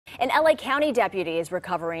An LA County deputy is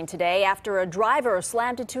recovering today after a driver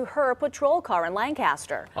slammed into her patrol car in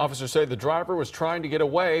Lancaster. Officers say the driver was trying to get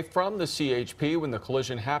away from the CHP when the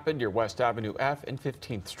collision happened near West Avenue F and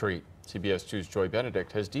 15th Street. CBS 2's Joy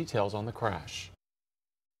Benedict has details on the crash.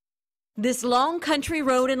 This long country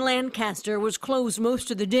road in Lancaster was closed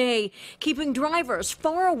most of the day, keeping drivers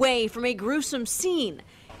far away from a gruesome scene.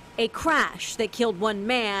 A crash that killed one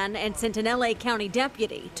man and sent an LA County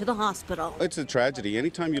deputy to the hospital. It's a tragedy.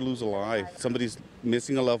 Anytime you lose a life, somebody's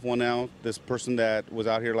missing a loved one now. This person that was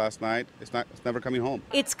out here last night, it's never coming home.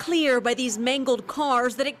 It's clear by these mangled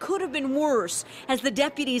cars that it could have been worse as the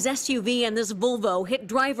deputy's SUV and this Volvo hit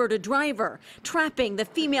driver to driver, trapping the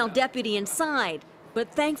female deputy inside.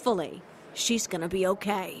 But thankfully, she's going to be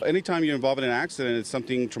okay. Anytime you're involved in an accident, it's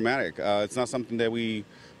something traumatic. It's not something that we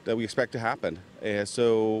expect to happen.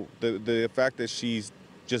 So the fact that she's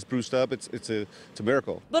just bruised up, it's a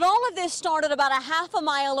miracle. But all of this started about a half a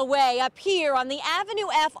mile away up here on the Avenue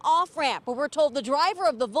F off-ramp, where we're told the driver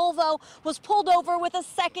of the Volvo was pulled over with a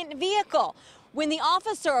second vehicle. When the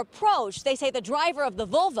officer approached, they say the driver of the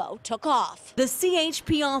Volvo took off. The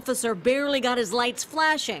CHP officer barely got his lights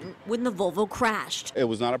flashing when the Volvo crashed. It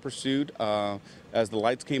was not a pursuit. As the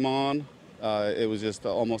lights came on, it was just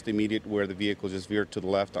almost immediate where the vehicle just veered to the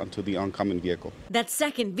left onto the oncoming vehicle. That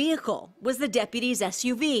second vehicle was the deputy's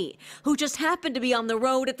SUV, who just happened to be on the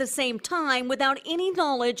road at the same time without any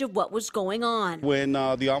knowledge of what was going on. When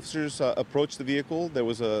the officers approached the vehicle, there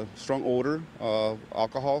was a strong odor of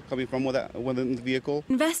alcohol coming from within the vehicle.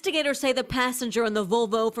 Investigators say the passenger in the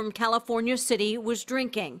Volvo from California City was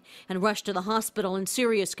drinking and rushed to the hospital in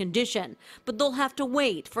serious condition. But they'll have to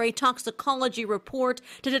wait for a toxicology report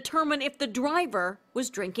to determine if the driver was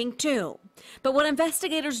drinking too. But what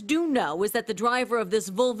investigators do know is that the driver of this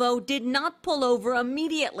Volvo did not pull over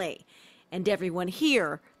immediately. And everyone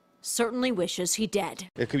here certainly wishes he did.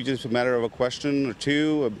 It could be just a matter of a question or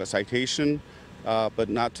two, a citation, but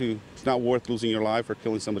it's not worth losing your life or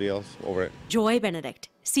killing somebody else over it. Joy Benedict,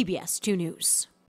 CBS 2 News.